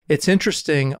It's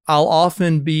interesting. I'll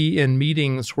often be in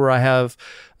meetings where I have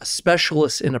a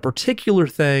specialist in a particular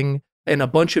thing and a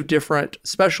bunch of different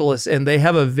specialists, and they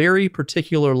have a very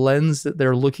particular lens that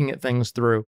they're looking at things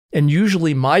through. And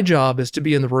usually my job is to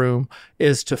be in the room,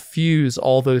 is to fuse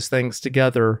all those things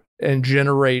together and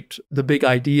generate the big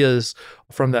ideas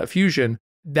from that fusion.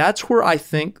 That's where I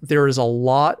think there is a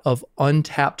lot of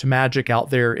untapped magic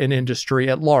out there in industry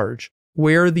at large,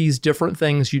 where these different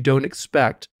things you don't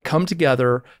expect come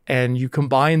together and you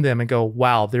combine them and go,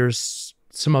 wow, there's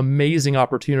some amazing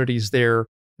opportunities there.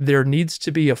 There needs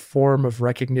to be a form of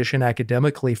recognition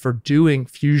academically for doing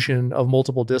fusion of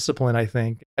multiple discipline, I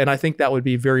think. And I think that would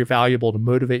be very valuable to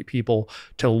motivate people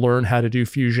to learn how to do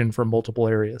fusion from multiple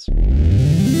areas.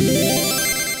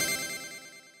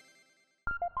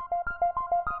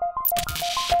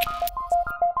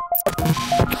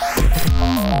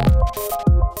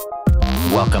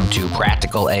 Welcome to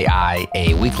Practical AI,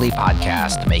 a weekly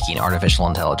podcast making artificial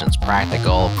intelligence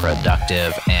practical,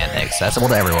 productive, and accessible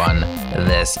to everyone.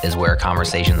 This is where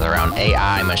conversations around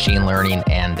AI, machine learning,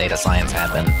 and data science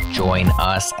happen. Join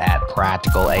us at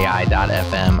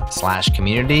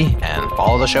practicalai.fm/community and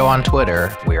follow the show on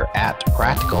Twitter. We're at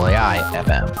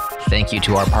practicalaifm. Thank you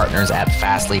to our partners at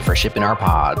Fastly for shipping our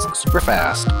pods super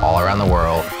fast all around the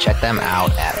world. Check them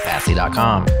out at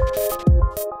fastly.com.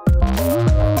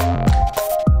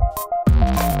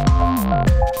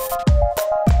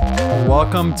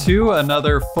 Welcome to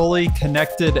another fully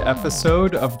connected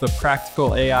episode of the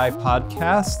Practical AI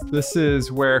podcast. This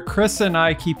is where Chris and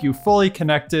I keep you fully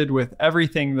connected with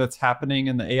everything that's happening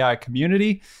in the AI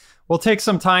community. We'll take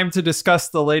some time to discuss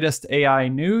the latest AI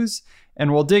news,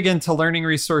 and we'll dig into learning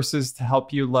resources to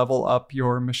help you level up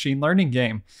your machine learning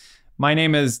game. My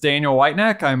name is Daniel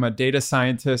Whitenack. I'm a data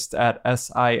scientist at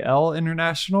SIL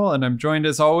International, and I'm joined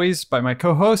as always by my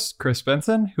co-host, Chris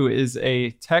Benson, who is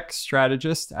a tech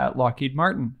strategist at Lockheed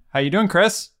Martin. How you doing,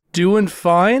 Chris? Doing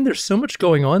fine. There's so much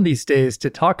going on these days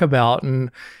to talk about, and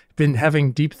been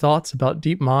having deep thoughts about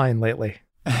DeepMind lately.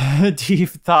 Deep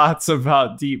thoughts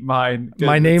about DeepMind.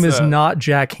 My name is not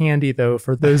Jack Handy, though,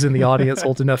 for those in the audience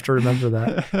old enough to remember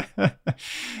that.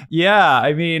 Yeah,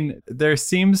 I mean, there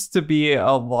seems to be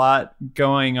a lot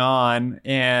going on.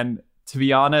 And to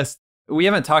be honest, we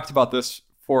haven't talked about this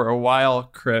for a while,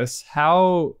 Chris.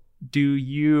 How do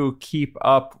you keep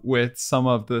up with some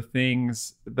of the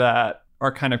things that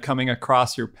are kind of coming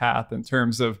across your path in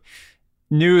terms of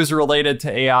news related to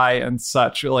AI and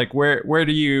such? Like, where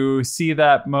do you see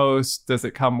that most? Does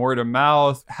it come word of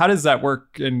mouth? How does that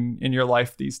work in your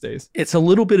life these days? It's a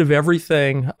little bit of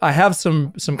everything. I have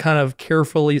some kind of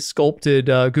carefully sculpted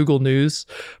Google News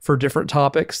for different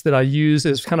topics that I use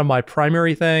as kind of my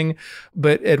primary thing.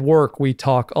 But at work, we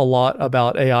talk a lot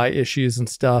about AI issues and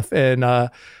stuff. And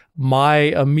my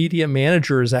immediate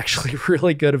manager is actually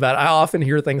really good about it. I often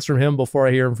hear things from him before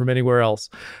I hear them from anywhere else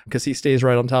because he stays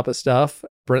right on top of stuff.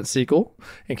 Brent Siegel,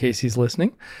 in case he's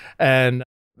listening. And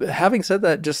having said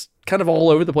that, just kind of all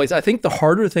over the place. I think the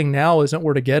harder thing now isn't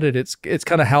where to get it. It's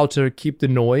kind of how to keep the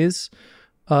noise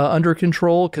under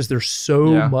control, because there's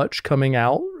so much coming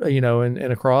out, and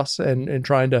across, and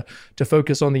trying to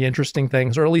focus on the interesting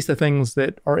things, or at least the things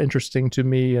that are interesting to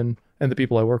me and the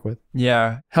people I work with.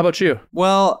 Yeah. How about you?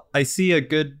 Well, I see a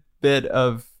good bit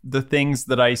of the things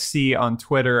that I see on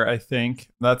Twitter. I think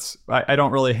I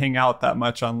don't really hang out that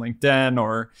much on LinkedIn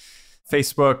or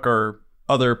Facebook or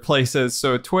other places.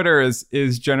 So Twitter is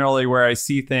generally where I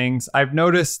see things. I've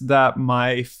noticed that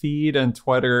my feed on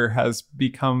Twitter has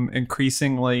become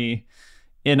increasingly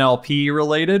NLP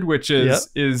related, which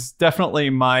is definitely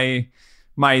my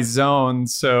zone.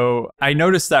 So I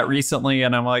noticed that recently,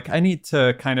 and I'm like, I need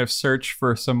to kind of search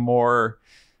for some more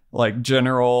like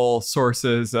general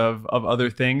sources of other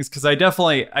things, because I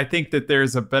think that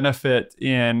there's a benefit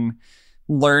in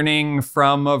learning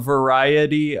from a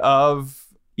variety of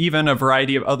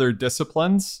other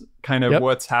disciplines, kind of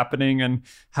what's happening and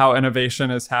how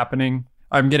innovation is happening.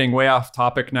 I'm getting way off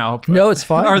topic now. No, it's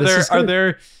fine. Are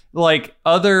there like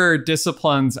other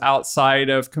disciplines outside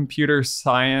of computer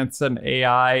science and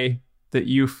AI that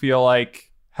you feel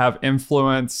like have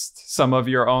influenced some of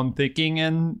your own thinking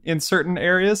in certain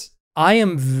areas? I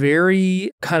am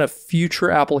very kind of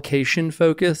future application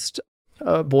focused.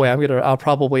 I'll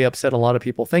probably upset a lot of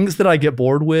people. Things that I get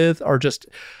bored with are just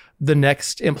the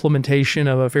next implementation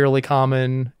of a fairly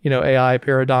common, AI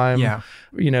paradigm,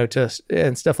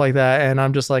 and stuff like that. And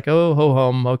I'm just like, oh, ho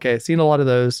hum. Okay, seen a lot of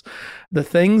those. The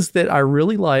things that I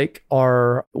really like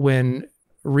are when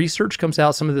research comes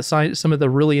out, some of the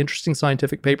really interesting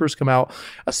scientific papers come out,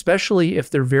 especially if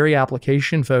they're very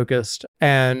application focused.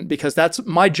 And because that's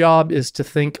my job, is to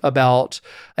think about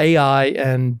AI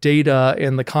and data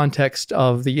in the context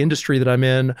of the industry that I'm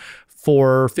in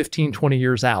for 15, 20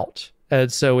 years out.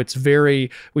 And so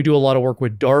we do a lot of work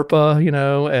with DARPA,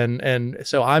 and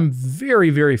so I'm very,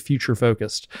 very future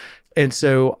focused. And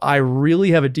so I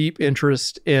really have a deep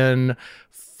interest in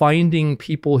finding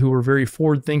people who are very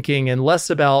forward thinking and less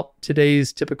about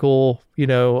today's typical,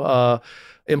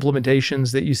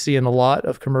 implementations that you see in a lot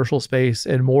of commercial space,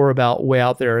 and more about way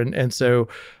out there. And so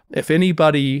if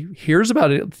anybody hears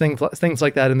about it, things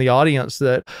like that in the audience,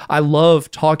 that I love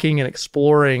talking and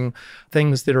exploring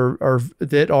things that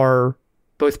are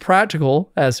both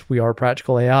practical, as we are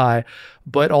practical AI,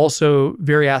 but also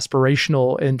very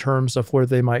aspirational in terms of where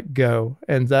they might go.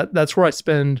 And that's where I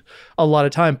spend a lot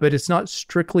of time, but it's not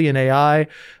strictly in AI.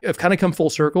 I've kind of come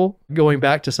full circle, going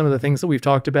back to some of the things that we've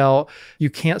talked about. You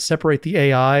can't separate the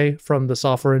AI from the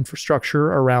software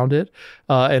infrastructure around it,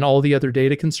 and all the other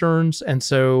data concerns. And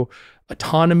so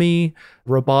autonomy,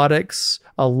 robotics,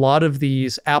 a lot of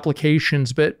these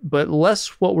applications, but less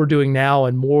what we're doing now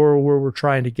and more where we're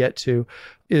trying to get to,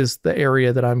 is the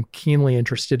area that I'm keenly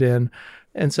interested in.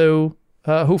 And so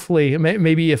hopefully,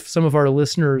 maybe if some of our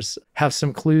listeners have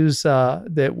some clues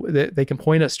that they can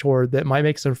point us toward, that might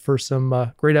make for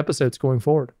some great episodes going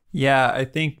forward. Yeah, I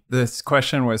think this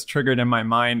question was triggered in my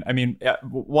mind. I mean,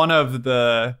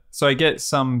 so I get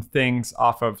some things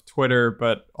off of Twitter,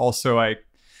 but also I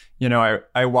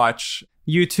watch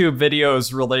YouTube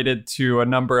videos related to a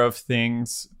number of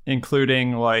things,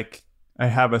 including like I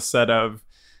have a set of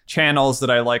channels that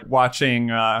I like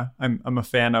watching. I'm a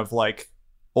fan of like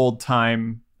old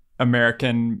time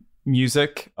American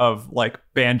music, of like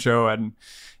banjo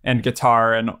and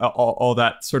guitar and all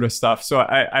that sort of stuff. So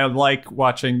I like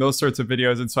watching those sorts of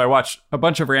videos. And so I watch a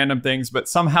bunch of random things, but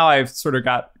somehow I've sort of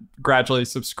got gradually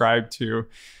subscribed to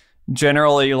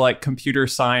generally like computer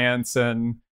science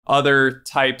and other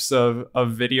types of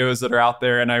videos that are out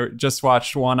there. And I just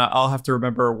watched one. I'll have to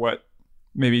remember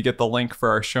maybe get the link for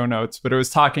our show notes, but it was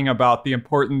talking about the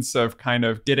importance of kind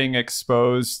of getting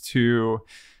exposed to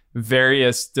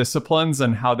various disciplines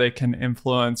and how they can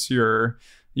influence your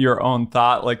own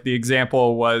thought. Like the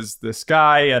example was this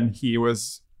guy, and he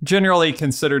was generally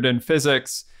considered in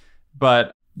physics,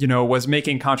 but was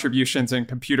making contributions in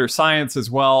computer science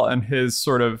as well. And his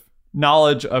sort of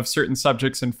knowledge of certain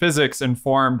subjects in physics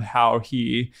informed how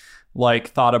he like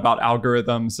thought about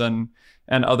algorithms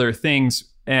and other things.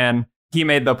 And he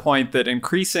made the point that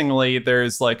increasingly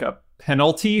there's like a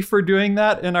penalty for doing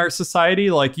that in our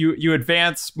society. Like you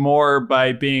advance more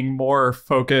by being more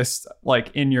focused like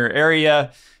in your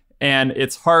area, and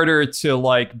it's harder to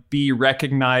like be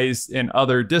recognized in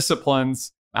other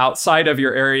disciplines outside of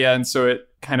your area. And so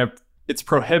it's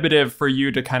prohibitive for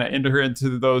you to kind of enter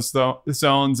into those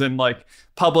zones and like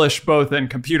publish both in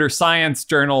computer science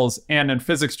journals and in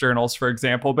physics journals, for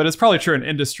example. But it's probably true in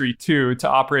industry too, to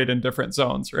operate in different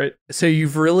zones, right? So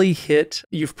you've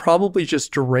probably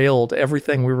just derailed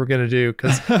everything we were going to do,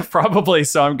 because probably.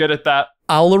 So I'm good at that.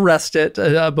 I'll arrest it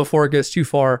before it goes too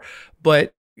far.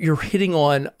 But you're hitting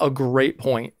on a great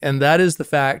point. And that is the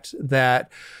fact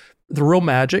that the real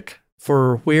magic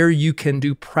for where you can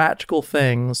do practical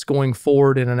things going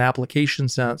forward in an application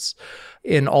sense,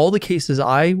 in all the cases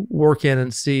I work in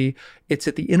and see, it's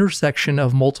at the intersection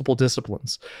of multiple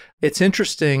disciplines. It's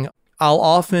interesting. I'll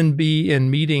often be in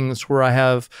meetings where I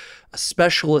have a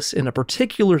specialist in a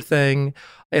particular thing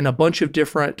and a bunch of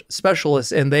different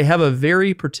specialists, and they have a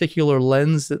very particular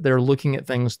lens that they're looking at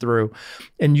things through.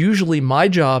 And usually my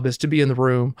job is to be in the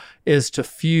room, is to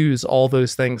fuse all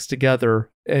those things together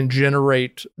and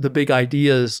generate the big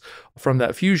ideas from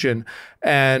that fusion.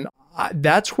 And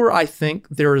that's where I think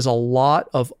there is a lot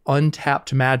of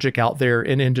untapped magic out there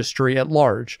in industry at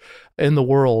large, in the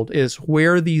world, is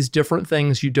where these different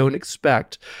things you don't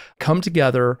expect come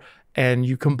together and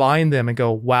you combine them and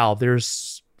go, wow,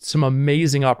 there's some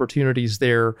amazing opportunities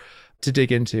there to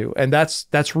dig into. And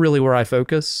that's really where I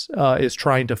focus, is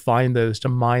trying to find those, to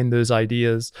mine those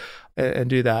ideas and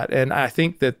do that. And I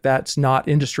think that that's not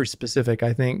industry specific.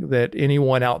 I think that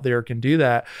anyone out there can do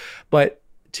that. But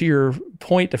to your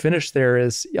point to finish there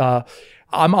is,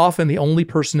 I'm often the only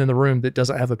person in the room that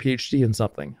doesn't have a PhD in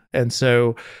something. And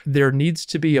so there needs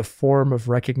to be a form of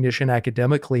recognition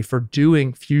academically for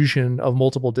doing fusion of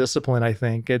multiple discipline, I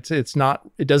think. It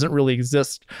doesn't really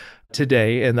exist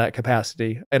today in that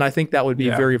capacity. And I think that would be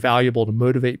very valuable to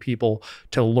motivate people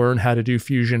to learn how to do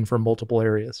fusion from multiple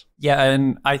areas. Yeah,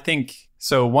 and I think,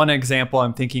 so one example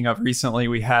I'm thinking of recently,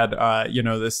 we had,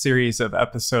 this series of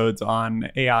episodes on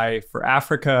AI for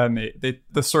Africa, and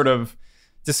the sort of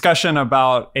discussion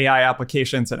about AI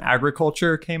applications in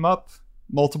agriculture came up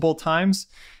multiple times.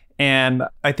 And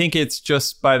I think it's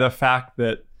just by the fact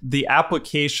that the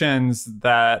applications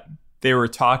that they were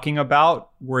talking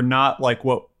about were not like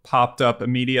what popped up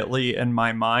immediately in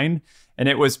my mind. And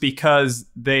it was because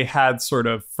they had sort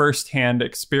of firsthand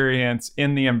experience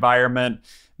in the environment,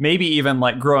 maybe even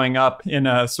like growing up in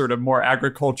a sort of more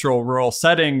agricultural rural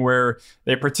setting where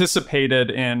they participated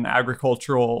in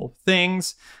agricultural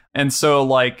things. And so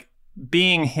like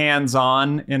being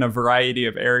hands-on in a variety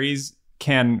of areas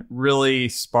can really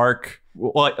spark,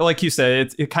 like you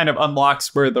said, it kind of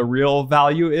unlocks where the real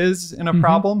value is in a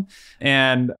problem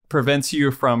and prevents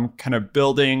you from kind of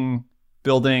building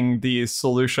these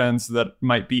solutions that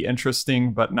might be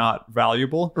interesting but not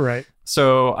valuable. Right.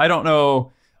 So I don't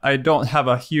know. I don't have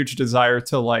a huge desire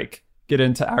to like get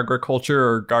into agriculture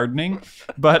or gardening,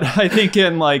 but I think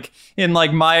in my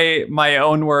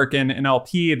own work in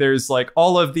NLP, there's like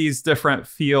all of these different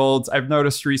fields. I've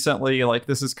noticed recently, like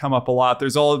this has come up a lot.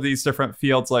 There's all of these different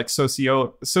fields like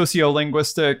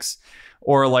sociolinguistics,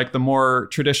 or like the more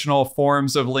traditional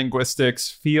forms of linguistics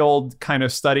field kind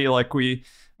of study. Like we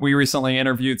recently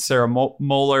interviewed Sarah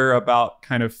Moeller about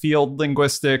kind of field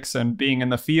linguistics and being in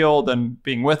the field and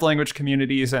being with language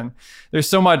communities. And there's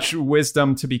so much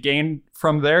wisdom to be gained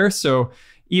from there. So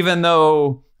even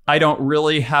though I don't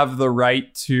really have the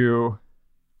right to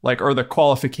or the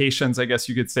qualifications, I guess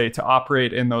you could say, to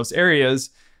operate in those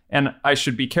areas, and I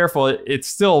should be careful, it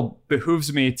still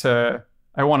behooves me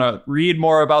I want to read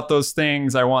more about those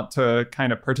things. I want to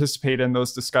kind of participate in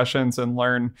those discussions and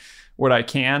learn what I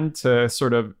can to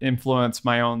sort of influence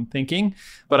my own thinking.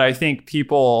 But I think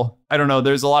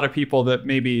there's a lot of people that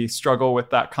maybe struggle with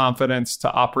that confidence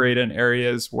to operate in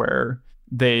areas where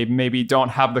they maybe don't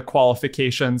have the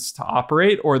qualifications to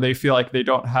operate, or they feel like they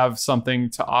don't have something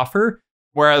to offer.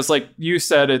 Whereas like you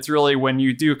said, it's really when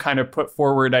you do kind of put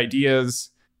forward ideas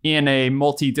in a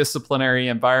multidisciplinary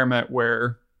environment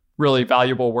where really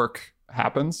valuable work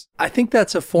happens. I think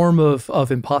that's a form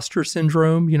of imposter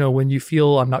syndrome, when you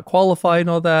feel I'm not qualified and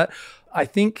all that. I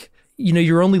think,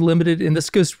 you're only limited, and this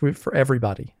goes for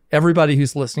everybody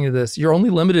who's listening to this, you're only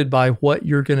limited by what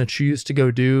you're going to choose to go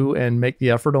do and make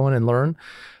the effort on and learn.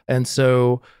 And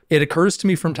so it occurs to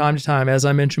me from time to time, as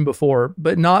I mentioned before,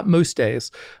 but not most days,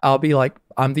 I'll be like,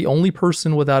 I'm the only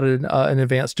person without an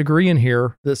advanced degree in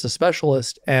here that's a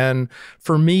specialist. And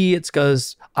for me, it's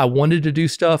because I wanted to do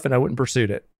stuff and I wouldn't pursue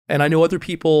it. And I know other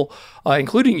people,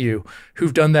 including you,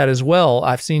 who've done that as well.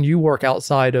 I've seen you work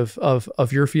outside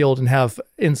of your field and have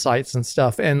insights and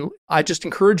stuff. And I just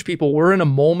encourage people, we're in a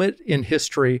moment in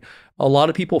history. A lot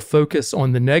of people focus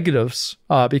on the negatives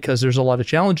because there's a lot of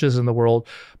challenges in the world,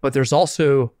 but there's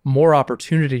also more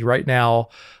opportunity right now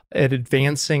at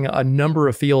advancing a number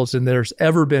of fields than there's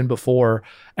ever been before.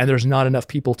 And there's not enough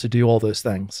people to do all those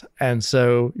things. And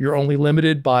so you're only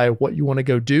limited by what you want to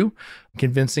go do,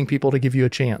 convincing people to give you a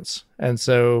chance. And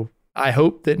so I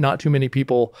hope that not too many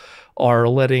people are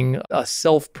letting a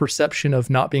self-perception of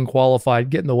not being qualified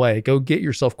get in the way. Go get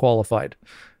yourself qualified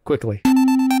quickly.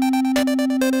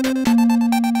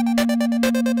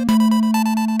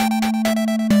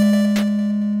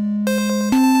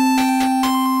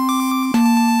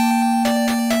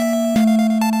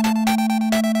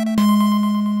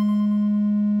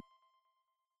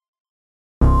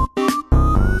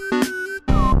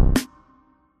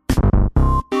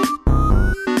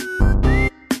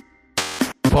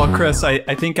 Well, Chris,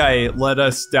 I think I led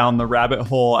us down the rabbit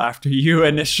hole after you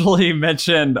initially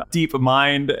mentioned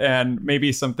DeepMind and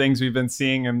maybe some things we've been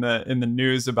seeing in the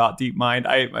news about DeepMind.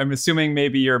 I'm assuming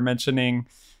maybe you're mentioning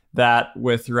that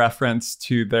with reference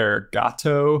to their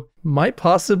Gato. Might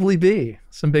possibly be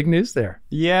some big news there.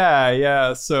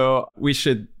 Yeah. So we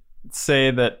should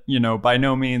say that, by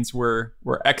no means we're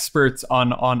experts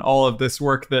on all of this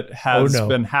work that has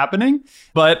been happening,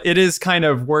 but it is kind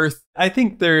of worth, I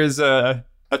think there is a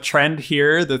trend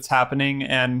here that's happening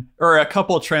or a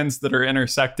couple of trends that are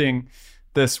intersecting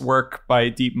this work by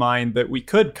DeepMind that we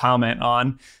could comment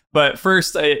on. But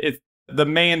first, the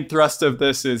main thrust of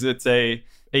this is it's a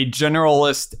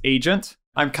generalist agent.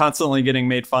 I'm constantly getting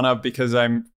made fun of because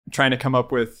I'm trying to come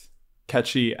up with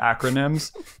catchy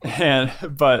acronyms,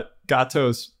 but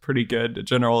Gato's pretty good, a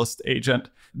generalist agent.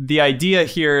 The idea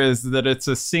here is that it's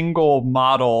a single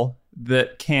model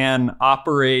that can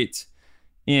operate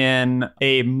in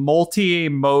a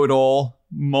multimodal,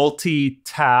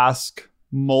 multitask,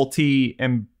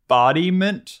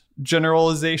 multi-embodiment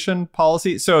generalization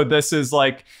policy. So this is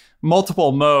like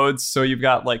multiple modes. So you've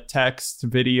got like text,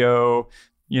 video,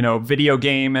 video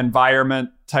game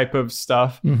environment type of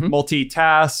stuff,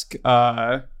 multitask,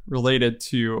 related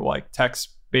to like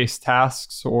text-based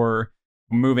tasks or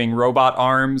moving robot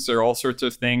arms or all sorts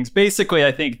of things. Basically,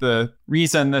 I think the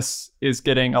reason this is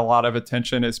getting a lot of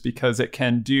attention is because it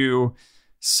can do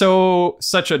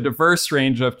such a diverse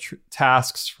range of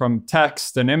tasks, from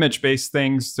text and image-based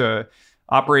things to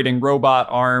operating robot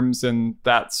arms and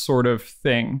that sort of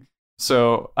thing.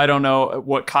 So I don't know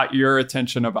what caught your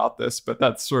attention about this, but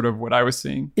that's sort of what I was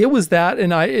seeing. It was that,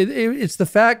 and it's the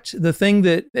thing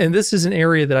that, and this is an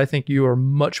area that I think you are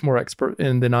much more expert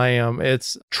in than I am.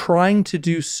 It's trying to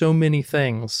do so many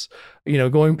things.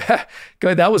 Going back,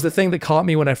 that was the thing that caught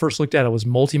me when I first looked at it, was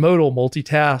multimodal,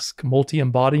 multitask,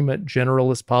 multi-embodiment,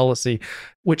 generalist policy,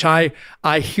 which I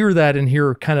hear that and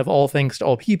hear kind of all things to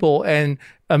all people and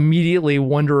immediately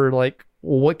wonder like,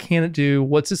 well, what can it do?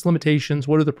 What's its limitations?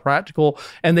 What are the practical?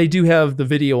 And they do have the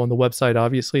video on the website,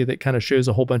 obviously, that kind of shows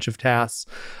a whole bunch of tasks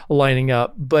lining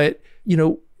up. But,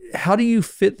 how do you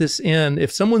fit this in?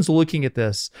 If someone's looking at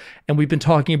this, and we've been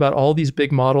talking about all these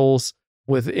big models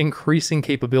with increasing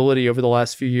capability over the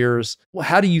last few years, well,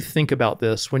 how do you think about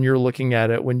this when you're looking at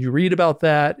it? When you read about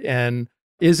that, and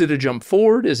is it a jump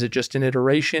forward? Is it just an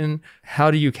iteration?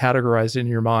 How do you categorize it in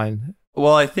your mind?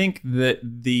 Well, I think that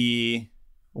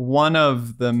one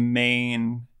of the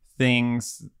main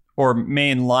things or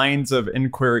main lines of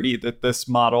inquiry that this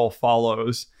model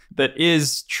follows that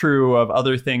is true of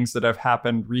other things that have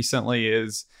happened recently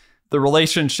is the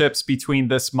relationships between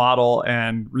this model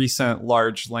and recent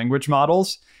large language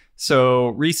models. So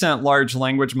recent large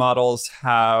language models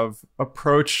have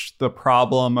approached the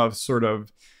problem of sort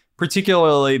of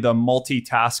particularly the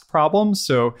multitask problem.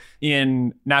 So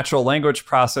in natural language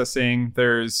processing,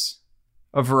 there's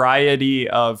a variety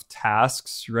of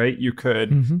tasks, right? You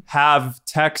could have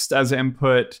text as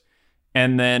input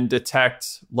and then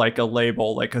detect like a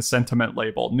label, like a sentiment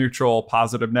label, neutral,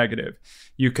 positive, negative.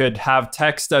 You could have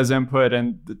text as input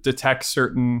and detect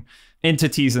certain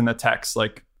entities in the text.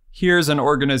 Like here's an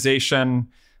organization,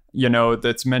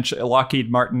 that's mentioned.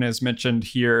 Lockheed Martin is mentioned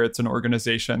here. It's an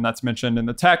organization that's mentioned in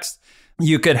the text.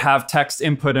 You could have text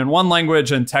input in one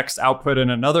language and text output in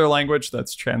another language.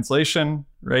 That's translation,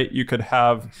 right? You could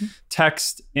have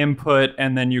text input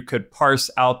and then you could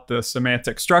parse out the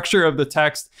semantic structure of the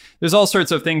text. There's all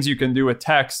sorts of things you can do with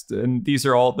text. And these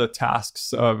are all the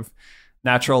tasks of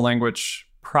natural language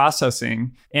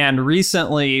processing. And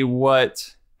recently,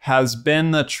 what has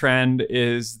been the trend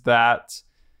is that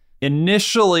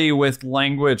initially with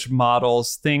language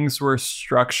models, things were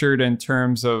structured in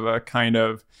terms of a kind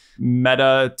of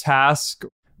meta task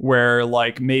where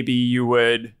like maybe you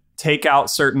would take out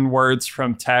certain words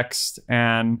from text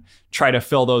and try to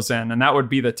fill those in. And that would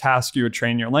be the task you would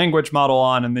train your language model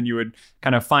on. And then you would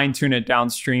kind of fine tune it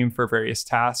downstream for various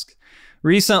tasks.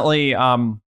 Recently,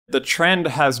 the trend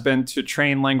has been to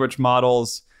train language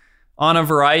models on a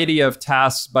variety of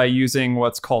tasks by using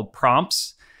what's called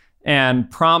prompts.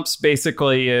 And prompts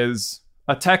basically is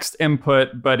a text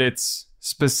input, but it's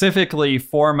specifically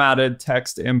formatted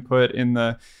text input in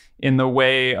the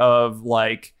way of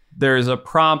like, there's a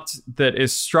prompt that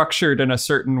is structured in a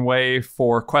certain way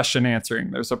for question answering.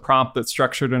 There's a prompt that's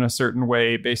structured in a certain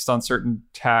way based on certain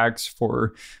tags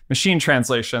for machine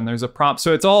translation. There's a prompt.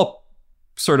 So it's all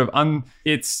sort of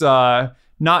it's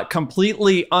not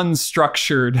completely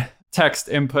unstructured text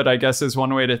input, I guess is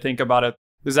one way to think about it.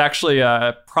 There's actually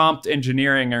a prompt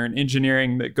engineering or an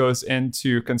engineering that goes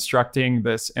into constructing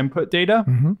this input data.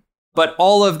 But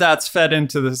all of that's fed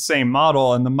into the same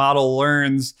model, and the model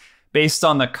learns based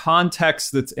on the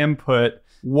context that's input,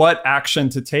 what action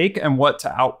to take and what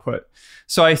to output.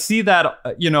 So I see that,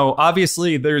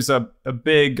 obviously there's a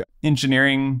big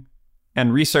engineering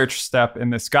and research step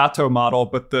in this Gato model,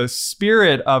 but the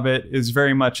spirit of it is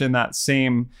very much in that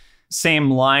same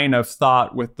line of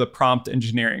thought with the prompt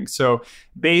engineering. So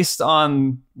based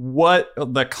on what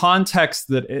the context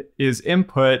that it is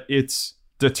input, it's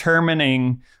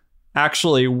determining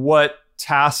actually what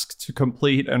task to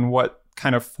complete and what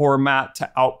kind of format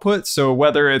to output. So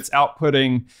whether it's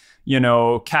outputting,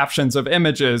 captions of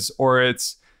images, or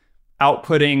it's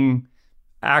outputting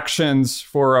actions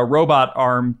for a robot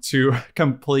arm to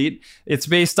complete, it's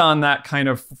based on that kind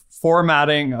of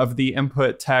formatting of the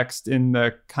input text in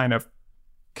the kind of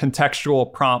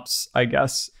contextual prompts, I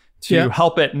guess, to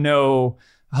help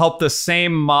the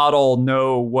same model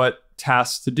know what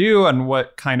tasks to do and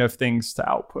what kind of things to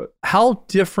output. How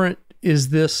different is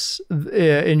this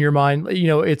in your mind?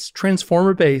 It's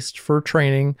transformer based for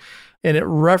training, and it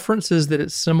references that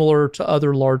it's similar to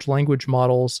other large language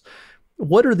models.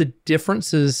 What are the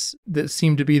differences that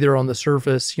seem to be there on the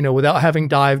surface, without having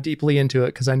dived deeply into it,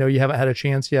 because I know you haven't had a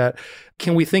chance yet?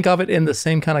 Can we think of it in the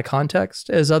same kind of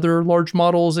context as other large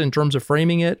models in terms of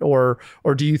framing it? Or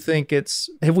do you think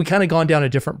have we kind of gone down a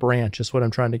different branch is what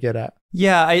I'm trying to get at?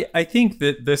 Yeah, I think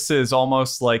that this is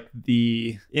almost like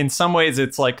in some ways,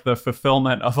 it's like the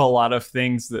fulfillment of a lot of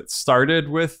things that started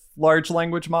with large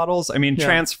language models. I mean,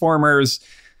 transformers,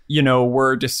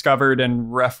 were discovered in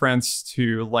reference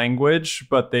to language,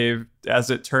 but as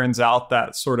it turns out,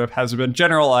 that sort of has been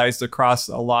generalized across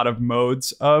a lot of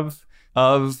modes of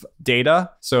data.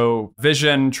 So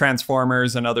vision,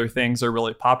 transformers, and other things are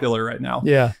really popular right now.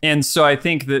 Yeah. And so I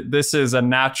think that this is a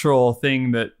natural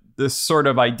thing, that this sort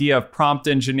of idea of prompt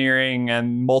engineering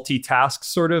and multitask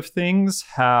sort of things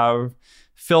have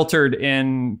filtered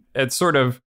in. It's sort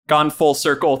of gone full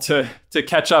circle to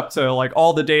catch up to like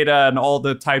all the data and all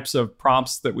the types of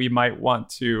prompts that we might want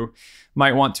to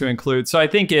include. So I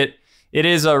think it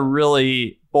is a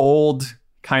really bold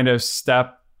kind of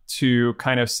step to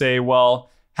kind of say, well,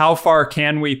 how far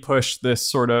can we push this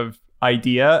sort of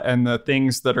idea and the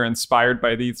things that are inspired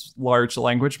by these large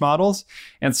language models?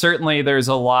 And certainly there's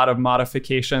a lot of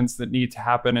modifications that need to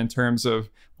happen in terms of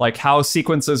like how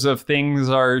sequences of things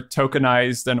are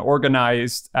tokenized and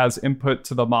organized as input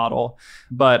to the model.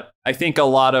 But I think a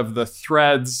lot of the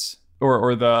threads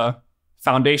or the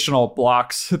foundational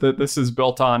blocks that this is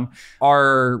built on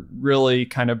are really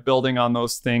kind of building on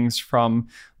those things from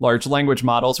large language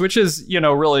models, which is,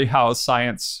 really how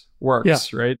science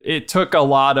works, right? It took a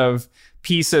lot of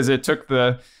pieces. It took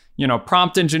the,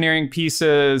 prompt engineering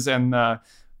pieces and the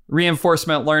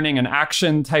reinforcement learning and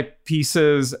action type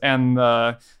pieces and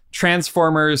the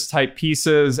transformers type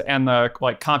pieces and the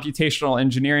like computational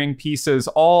engineering pieces,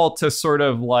 all to sort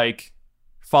of like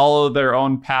follow their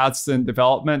own paths in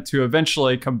development to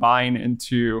eventually combine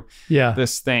into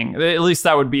this thing. At least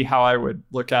that would be how I would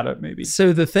look at it, maybe.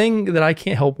 So the thing that I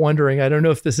can't help wondering, I don't know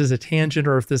if this is a tangent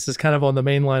or if this is kind of on the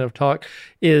main line of talk,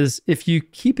 is if you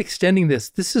keep extending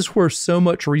this is where so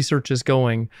much research is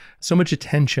going, so much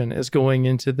attention is going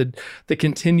into the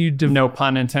continued... No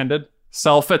pun intended.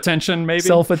 Self-attention, maybe?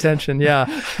 Self-attention,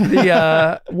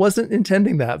 yeah. Wasn't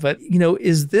intending that, but,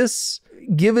 is this,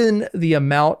 given the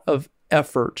amount of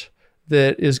effort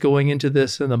that is going into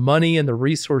this and the money and the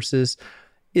resources,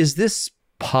 is this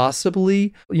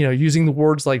possibly, using the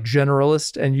words like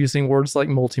generalist and using words like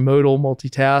multimodal,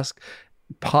 multitask,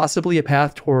 possibly a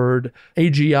path toward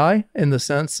AGI in the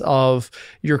sense of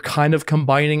you're kind of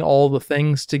combining all the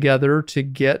things together to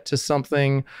get to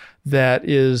something that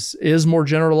is more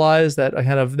generalized,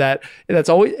 that's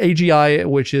always AGI,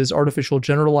 which is artificial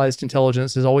generalized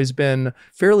intelligence, has always been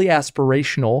fairly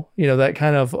aspirational, that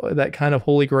kind of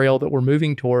holy grail that we're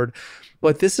moving toward.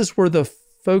 But this is where the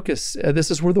focus, this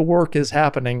is where the work is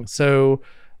happening. So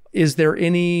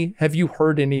have you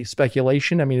heard any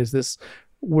speculation? I mean, is this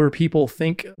where people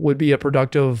think would be a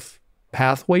productive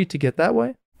pathway to get that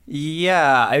way?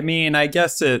 Yeah, I mean, I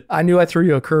guess I knew I threw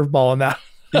you a curveball on that.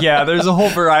 Yeah, there's a whole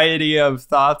variety of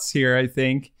thoughts here, I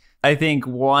think. I think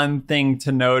one thing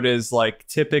to note is like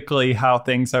typically how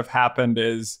things have happened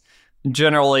is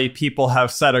generally people have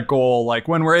set a goal, like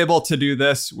when we're able to do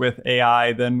this with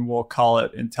AI, then we'll call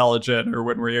it intelligent, or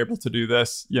when we're able to do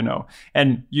this,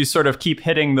 and you sort of keep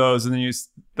hitting those and then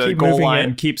the goal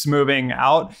line keeps moving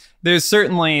out. There's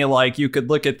certainly like you could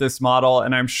look at this model,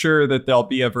 and I'm sure that there'll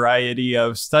be a variety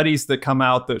of studies that come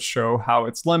out that show how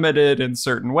it's limited in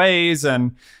certain ways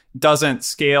and doesn't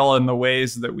scale in the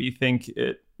ways that we think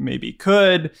it maybe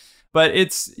could. But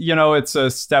it's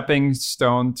a stepping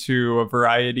stone to a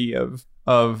variety of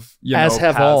as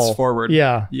have paths all forward.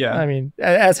 Yeah. I mean,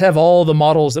 as have all the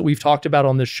models that we've talked about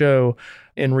on this show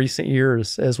in recent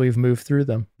years as we've moved through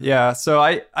them. Yeah. So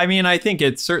I mean, I think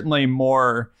it's certainly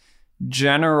more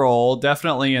general,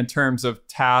 definitely in terms of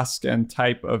task and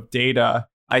type of data.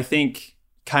 I think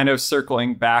kind of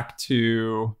circling back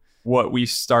to what we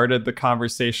started the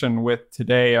conversation with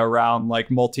today around like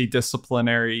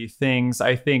multidisciplinary things.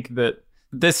 I think that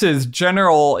this is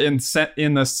general in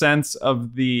the sense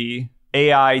of the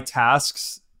AI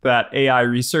tasks that AI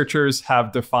researchers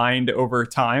have defined over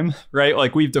time, right?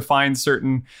 Like we've defined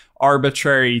certain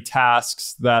arbitrary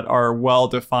tasks that are well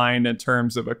defined in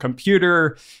terms of a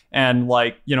computer, and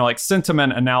like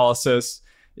sentiment analysis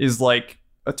is like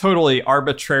a totally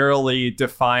arbitrarily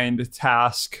defined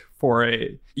task for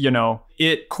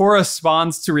it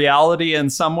corresponds to reality in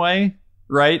some way,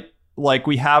 right? Like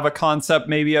we have a concept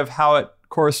maybe of how it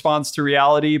corresponds to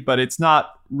reality, but it's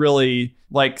not really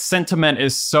like sentiment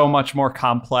is so much more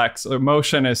complex.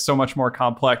 Emotion is so much more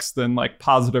complex than like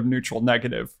positive, neutral,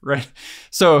 negative, right?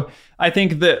 So I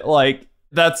think that like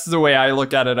that's the way I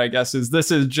look at it, I guess, is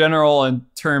this is general in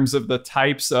terms of the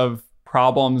types of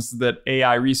problems that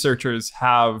AI researchers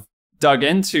have dug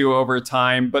into over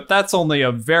time, but that's only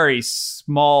a very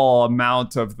small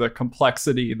amount of the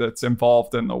complexity that's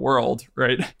involved in the world,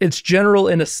 right? It's general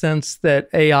in a sense that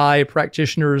AI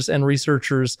practitioners and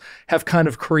researchers have kind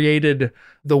of created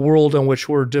the world in which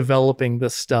we're developing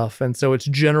this stuff. And so it's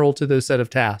general to those set of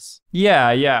tasks.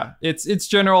 Yeah. It's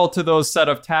general to those set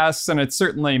of tasks, and it's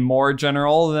certainly more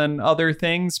general than other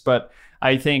things. But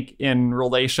I think in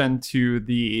relation to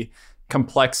the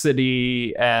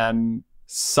complexity and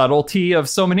subtlety of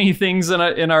so many things in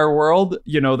our world,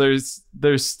 there's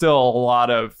still a lot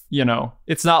of,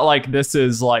 it's not like this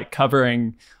is like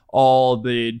covering all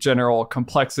the general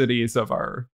complexities of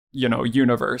our,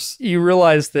 universe. You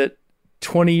realize that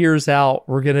 20 years out,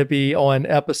 we're going to be on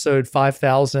episode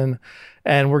 5,000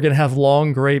 and we're going to have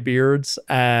long gray beards.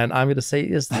 And I'm going to say,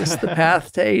 is this the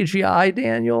path to AGI,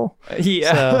 Daniel?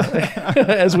 Yeah. So,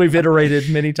 as we've iterated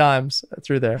many times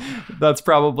through there. That's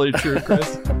probably true,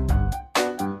 Chris.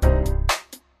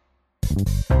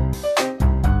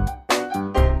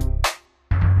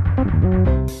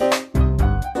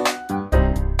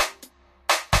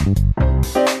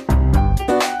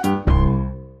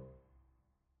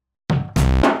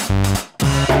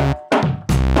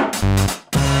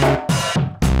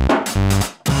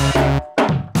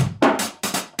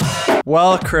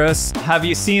 Well, Chris, have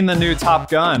you seen the new Top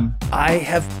Gun? I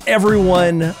have.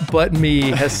 Everyone but me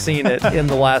has seen it in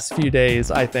the last few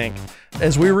days, I think.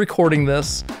 As we're recording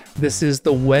this is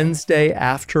the Wednesday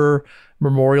after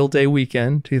Memorial Day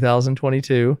weekend,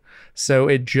 2022. So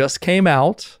it just came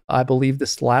out, I believe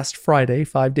this last Friday,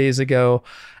 5 days ago.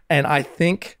 And I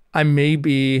think I may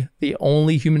be the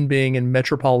only human being in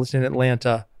metropolitan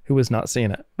Atlanta who has not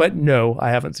seen it. But no,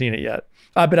 I haven't seen it yet.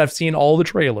 But I've seen all the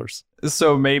trailers.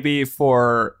 So maybe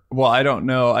I don't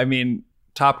know. I mean,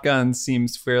 Top Gun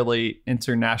seems fairly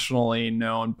internationally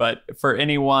known, but for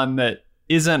anyone that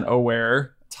isn't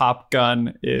aware, Top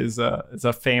Gun is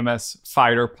a famous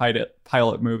fighter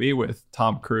pilot movie with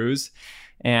Tom Cruise,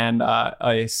 and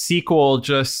a sequel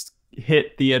just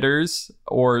hit theaters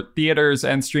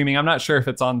and streaming. I'm not sure if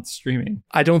it's on streaming.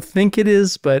 I don't think it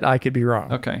is, but I could be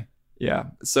wrong. Okay. Yeah.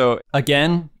 So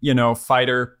again,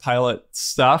 fighter pilot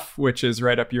stuff, which is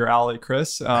right up your alley,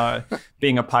 Chris,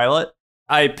 being a pilot.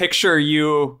 I picture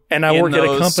you and I work at a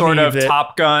company sort of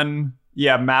Top Gun,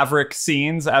 Maverick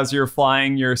scenes as you're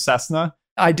flying your Cessna.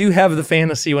 I do have the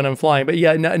fantasy when I'm flying, but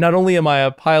not only am I a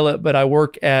pilot, but I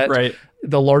work at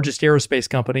the largest aerospace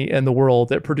company in the world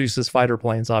that produces fighter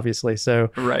planes, obviously. So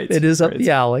it is up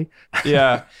the alley.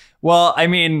 Yeah. Well, I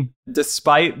mean,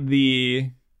 despite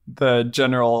the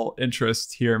general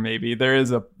interest here, maybe there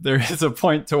is a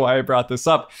point to why I brought this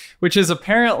up, which is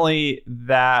apparently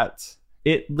that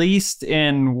at least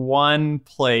in one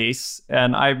place,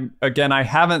 and I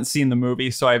haven't seen the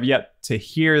movie, so I've yet to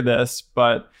hear this,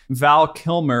 but Val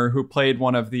Kilmer, who played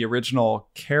one of the original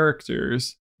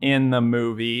characters in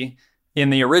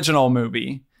the original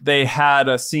movie, they had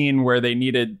a scene where they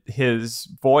needed his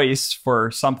voice for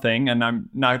something, and I'm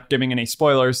not giving any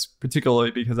spoilers,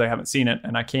 particularly because I haven't seen it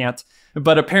and I can't.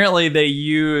 But apparently they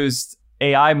used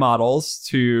AI models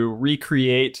to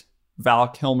recreate Val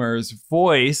Kilmer's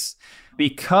voice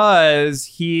because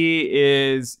he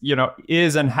is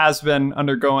and has been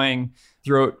undergoing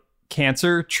throat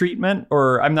cancer treatment,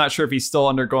 or I'm not sure if he's still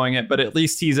undergoing it, but at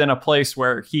least he's in a place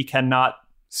where he cannot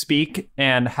speak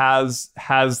and has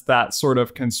that sort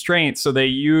of constraint. So they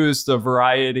used a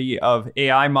variety of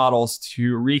AI models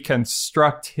to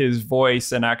reconstruct his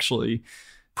voice and actually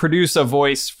produce a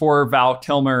voice for Val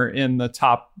Kilmer in the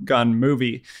Top Gun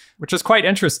movie, which is quite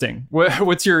interesting.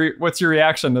 What's your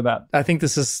reaction to that? I think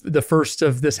this is the first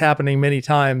of this happening many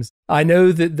times. I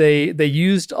know that they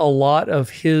used a lot of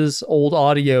his old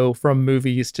audio from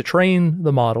movies to train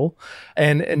the model.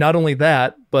 And not only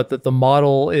that, but that the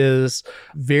model is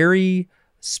very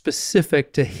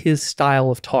specific to his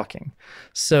style of talking.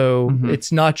 So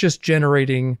it's not just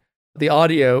generating the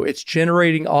audio, it's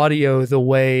generating audio the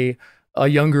way a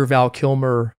younger Val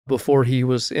Kilmer, before he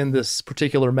was in this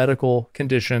particular medical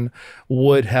condition,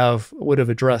 would have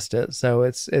addressed it. So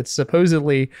it's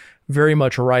supposedly very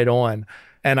much right on.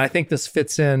 And I think this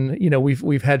fits in,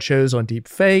 we've had shows on deep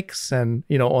fakes and,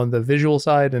 on the visual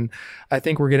side. And I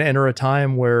think we're going to enter a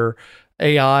time where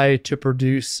AI to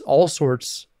produce all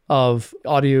sorts of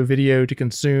audio, video to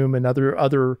consume and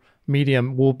other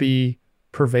medium will be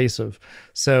pervasive.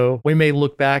 So we may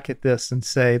look back at this and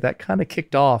say that kind of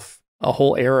kicked off a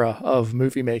whole era of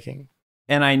movie making.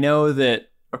 And I know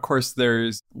that, of course,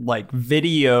 there's like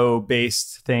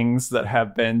video-based things that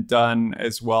have been done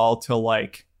as well to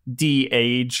like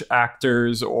de-age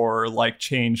actors or like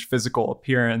change physical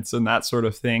appearance and that sort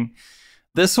of thing.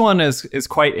 This one is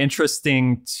quite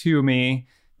interesting to me,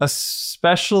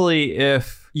 especially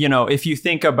if, you know, if you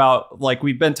think about, like,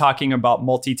 we've been talking about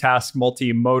multitask,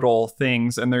 multimodal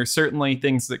things, and there's certainly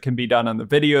things that can be done on the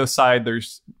video side.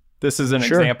 This is an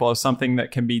example of something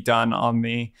that can be done on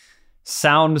the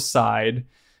sound side,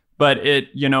 but it,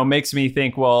 you know, makes me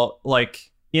think, well, like,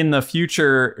 in the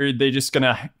future, are they just going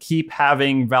to keep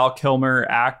having Val Kilmer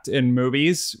act in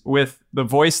movies with the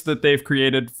voice that they've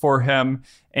created for him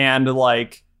and,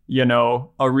 like, you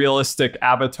know, a realistic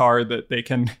avatar that they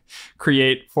can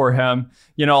create for him?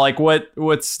 You know, like,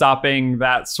 what's stopping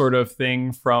that sort of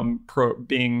thing from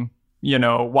being, you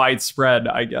know, widespread,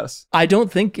 I guess? I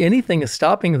don't think anything is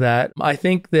stopping that. I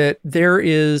think that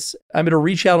I'm going to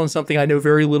reach out on something I know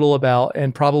very little about,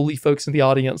 and probably folks in the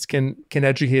audience can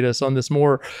educate us on this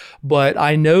more. But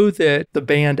I know that the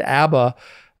band ABBA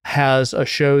has a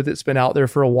show that's been out there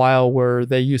for a while where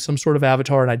they use some sort of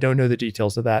avatar, and I don't know the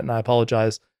details of that, and I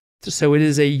apologize. So it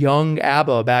is a young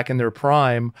ABBA back in their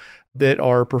prime that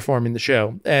are performing the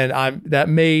show. And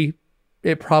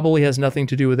it probably has nothing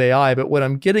to do with AI, but what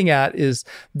I'm getting at is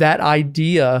that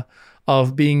idea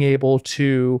of being able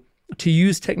to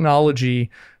use technology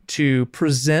to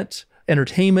present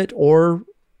entertainment or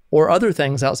other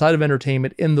things outside of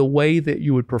entertainment in the way that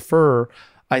you would prefer,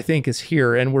 I think is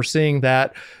here. And we're seeing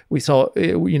that. We saw,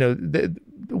 you know,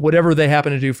 whatever they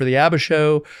happen to do for the ABBA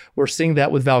show, we're seeing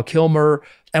that with Val Kilmer.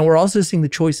 And we're also seeing the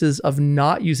choices of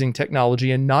not using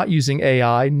technology and not using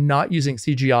AI, not using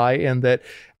CGI, and that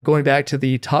going back to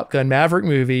the Top Gun Maverick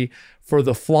movie, for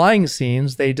the flying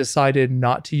scenes, they decided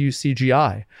not to use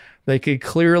CGI. They could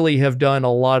clearly have done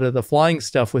a lot of the flying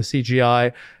stuff with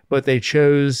CGI, but they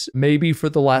chose, maybe for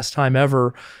the last time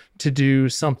ever, to do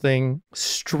something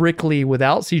strictly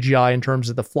without CGI in terms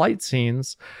of the flight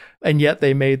scenes. And yet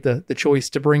they made the choice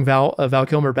to bring Val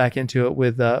Kilmer back into it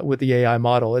with the AI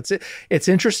model. It's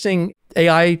interesting.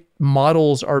 AI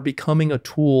models are becoming a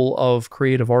tool of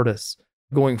creative artists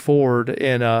going forward,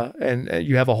 and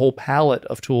you have a whole palette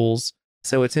of tools.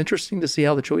 So it's interesting to see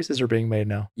how the choices are being made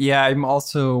now. Yeah, I'm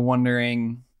also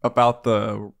wondering about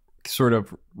the sort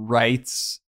of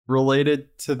rights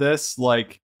related to this.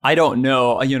 Like, I don't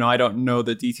know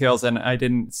the details, and I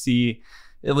didn't see,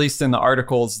 at least in the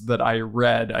articles that I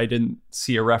read, I didn't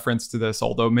see a reference to this,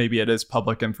 although maybe it is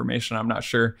public information. I'm not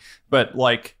sure. But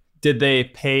like, did they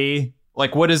pay,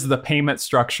 like, what is the payment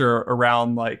structure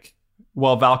around, like,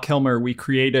 well, Val Kilmer, we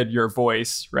created your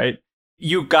voice, right?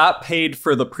 You got paid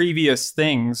for the previous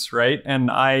things, right? And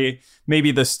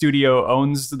maybe the studio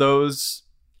owns those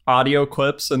audio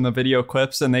clips and the video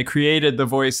clips, and they created the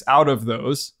voice out of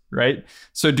those, right?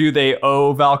 So do they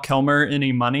owe Val Kilmer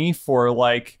any money for,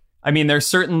 like, I mean, they're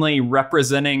certainly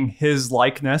representing his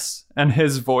likeness and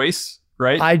his voice,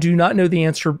 right? I do not know the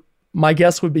answer. My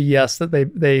guess would be yes, that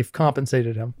they've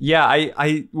compensated him. Yeah,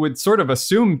 I would sort of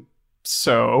assume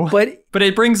so. But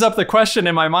it brings up the question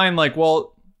in my mind, like,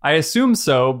 well, I assume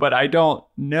so, but I don't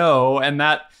know. And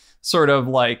that sort of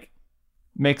like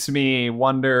makes me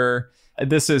wonder.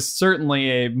 This is certainly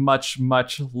a much,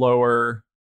 much lower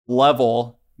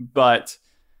level, but,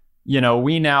 you know,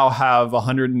 we now have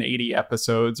 180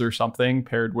 episodes or something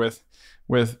paired with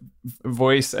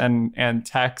voice and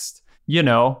text. You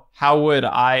know, how would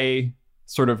I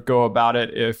sort of go about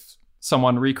it if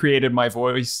someone recreated my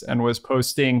voice and was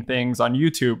posting things on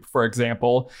YouTube, for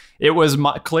example? It was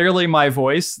clearly my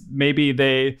voice. Maybe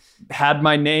they had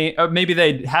my name. Maybe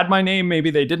they had my name.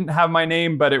 Maybe they didn't have my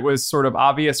name, but it was sort of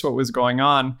obvious what was going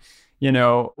on. You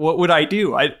know, what would I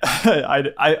do?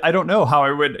 I don't know how I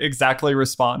would exactly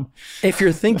respond. If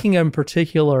you're thinking in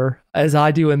particular, as I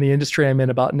do in the industry I'm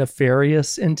in, about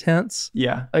nefarious intents.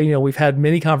 Yeah. You know, we've had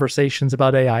many conversations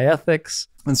about AI ethics.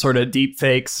 And sort of deep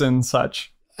fakes and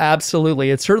such.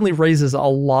 Absolutely. It certainly raises a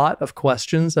lot of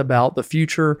questions about the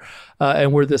future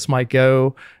and where this might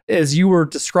go. As you were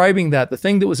describing that, the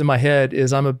thing that was in my head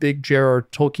is I'm a big J.R.R.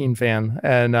 Tolkien fan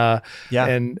and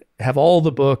have all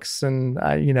the books. And,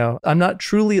 I'm not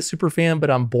truly a super fan, but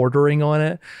I'm bordering on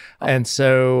it. And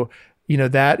so,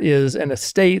 that is an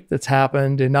estate that's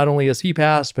happened. And not only has he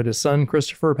passed, but his son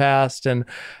Christopher passed. And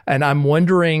I'm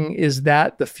wondering, is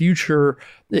that the future?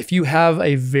 If you have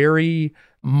a very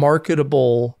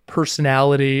marketable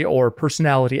personality or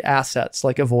personality assets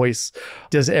like a voice?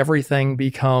 Does everything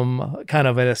become kind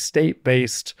of an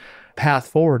estate-based path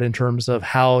forward in terms of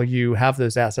how you have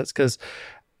those assets? Because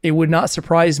it would not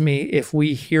surprise me if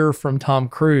we hear from Tom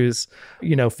Cruise,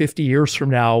 50 years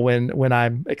from now, when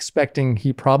I'm expecting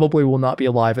he probably will not be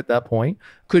alive at that point.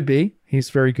 Could be. He's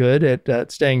very good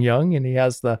at staying young, and he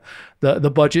has the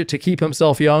budget to keep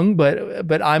himself young.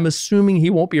 But I'm assuming he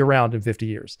won't be around in 50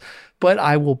 years. But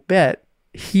I will bet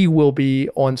he will be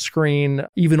on screen,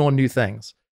 even on new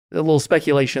things. A little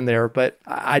speculation there, but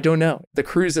I don't know. The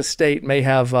Cruise estate may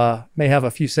have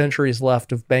a few centuries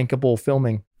left of bankable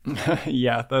filming.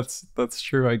 Yeah, that's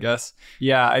true, I guess.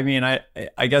 Yeah, I mean,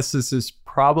 I guess this is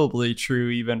probably true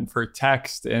even for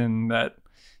text, in that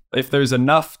if there's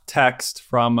enough text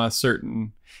from a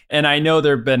certain, and I know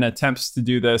there have been attempts to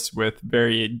do this with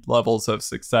varied levels of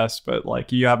success, but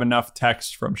like you have enough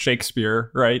text from Shakespeare,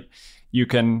 right? You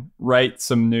can write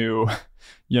some new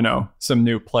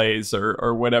plays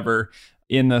or whatever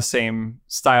in the same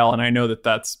style. And I know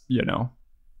that's,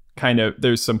 kind of,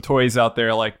 there's some toys out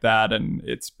there like that, and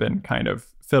it's been kind of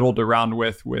fiddled around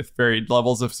with varied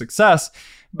levels of success.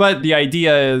 But the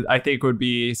idea, I think, would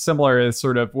be similar as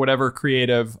sort of whatever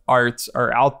creative arts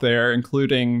are out there,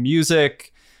 including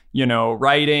music,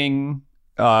 writing,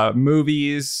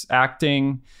 movies,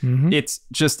 acting. Mm-hmm. It's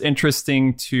just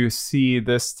interesting to see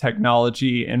this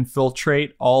technology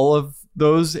infiltrate all of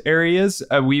those areas.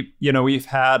 We've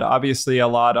had obviously a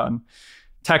lot on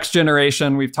text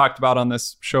generation. We've talked about on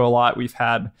this show a lot. We've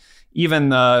had even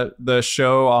the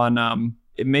show on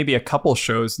maybe a couple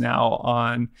shows now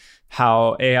on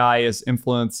how AI is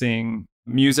influencing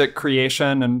music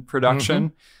creation and production.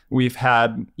 Mm-hmm. We've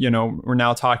had, we're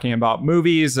now talking about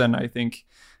movies, and I think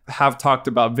have talked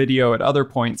about video at other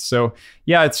points. So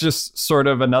yeah, it's just sort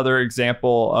of another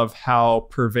example of how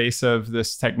pervasive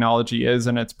this technology is,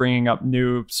 and it's bringing up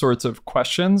new sorts of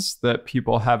questions that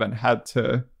people haven't had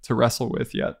to wrestle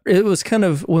with yet. It was kind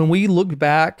of, when we looked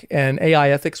back and AI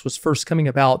ethics was first coming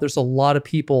about, there's a lot of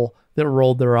people that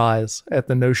rolled their eyes at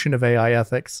the notion of AI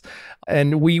ethics.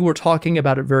 And we were talking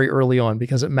about it very early on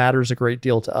because it matters a great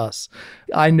deal to us.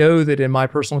 I know that in my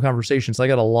personal conversations, I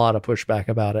got a lot of pushback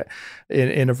about it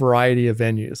in a variety of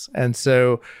venues. And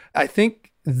so I think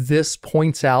this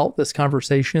points out, this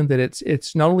conversation, that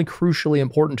it's not only crucially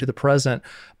important to the present,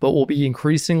 but will be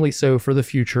increasingly so for the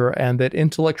future, and that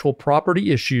intellectual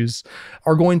property issues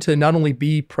are going to not only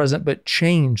be present, but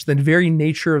change. The very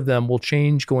nature of them will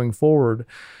change going forward,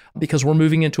 because we're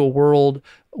moving into a world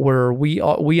where we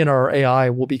and our AI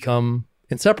will become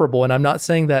inseparable. And I'm not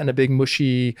saying that in a big,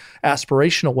 mushy,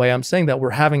 aspirational way. I'm saying that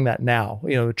we're having that now.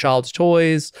 Child's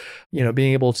toys,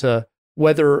 being able to,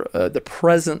 whether the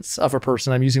presence of a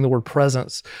person, I'm using the word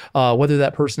presence, whether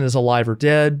that person is alive or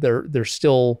dead, they're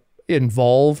still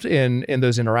involved in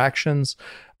those interactions.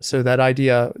 So that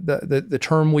idea, the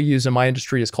term we use in my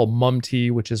industry is called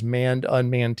MUM-T, which is manned,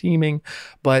 unmanned teaming.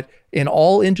 But in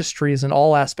all industries and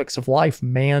all aspects of life,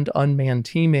 manned, unmanned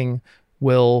teaming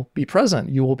will be present.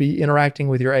 You will be interacting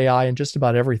with your AI in just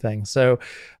about everything. So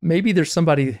maybe there's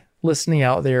somebody listening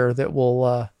out there that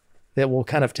will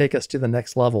kind of take us to the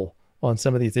next level on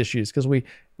some of these issues, because we're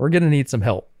going to need some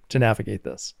help to navigate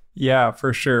this. Yeah,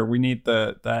 for sure. We need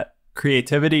that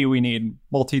creativity. We need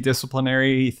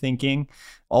multidisciplinary thinking,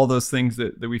 all those things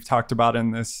that we've talked about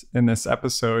in this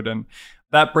episode. And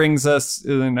that brings us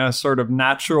in a sort of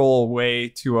natural way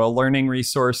to a learning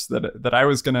resource that I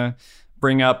was going to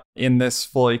bring up in this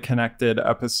fully connected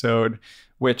episode,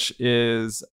 which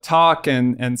is talk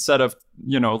and set of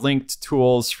linked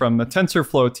tools from the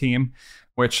TensorFlow team,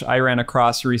 which I ran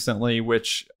across recently,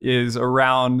 which is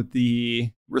around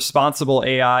the responsible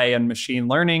AI and machine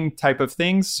learning type of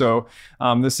things. So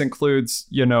this includes,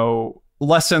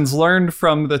 lessons learned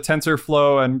from the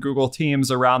TensorFlow and Google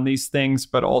teams around these things,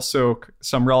 but also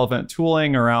some relevant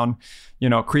tooling around,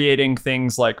 creating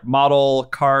things like model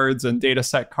cards and data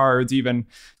set cards. Even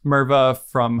Merva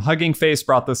from Hugging Face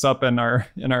brought this up in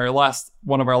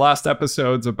one of our last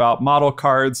episodes about model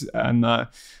cards, and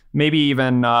maybe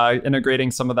even integrating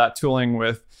some of that tooling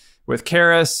with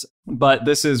Keras. But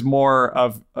this is more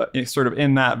of sort of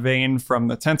in that vein from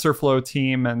the TensorFlow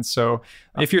team. And so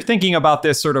if you're thinking about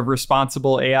this sort of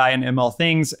responsible AI and ML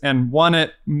things, and want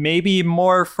it maybe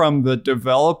more from the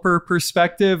developer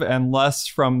perspective and less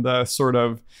from the sort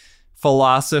of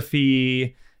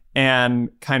philosophy and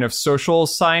kind of social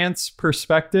science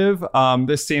perspective,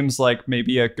 this seems like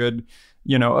maybe a good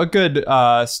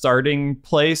starting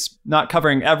place. Not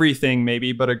covering everything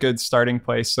maybe, but a good starting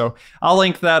place. So I'll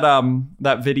link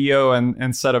that video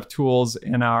and set of tools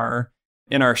in our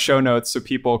show notes so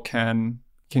people can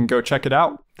can go check it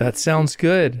out. That sounds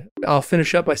good. I'll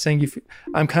finish up by saying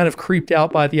I'm kind of creeped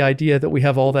out by the idea that we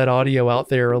have all that audio out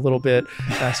there a little bit.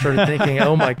 I started thinking,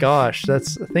 oh my gosh,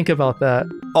 think about that.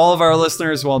 All of our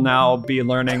listeners will now be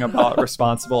learning about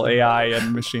responsible AI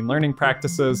and machine learning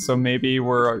practices. So maybe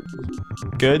we're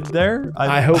good there.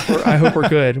 I hope we're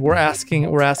good. We're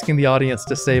asking the audience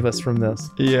to save us from this.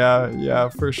 Yeah,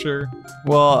 for sure.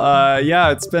 Well,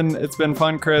 it's been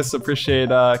fun, Chris. Appreciate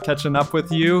catching up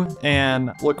with you,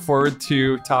 and look forward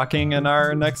to talking in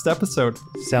our next episode.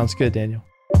 Sounds good, Daniel.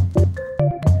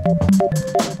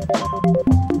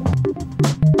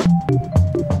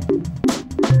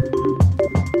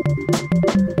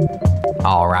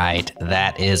 All right,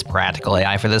 that is Practical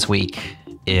AI for this week.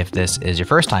 If this is your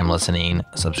first time listening,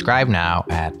 subscribe now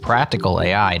at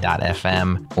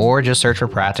practicalai.fm or just search for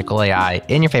Practical AI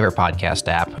in your favorite podcast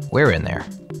app. We're in there.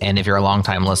 And if you're a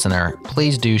longtime listener,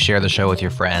 please do share the show with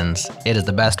your friends. It is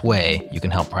the best way you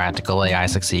can help Practical AI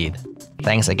succeed.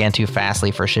 Thanks again to Fastly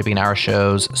for shipping our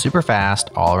shows super fast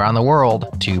all around the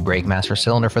world, to Breakmaster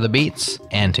Cylinder for the beats,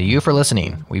 and to you for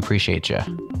listening. We appreciate you.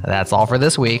 That's all for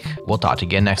this week. We'll talk to you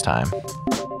again next time.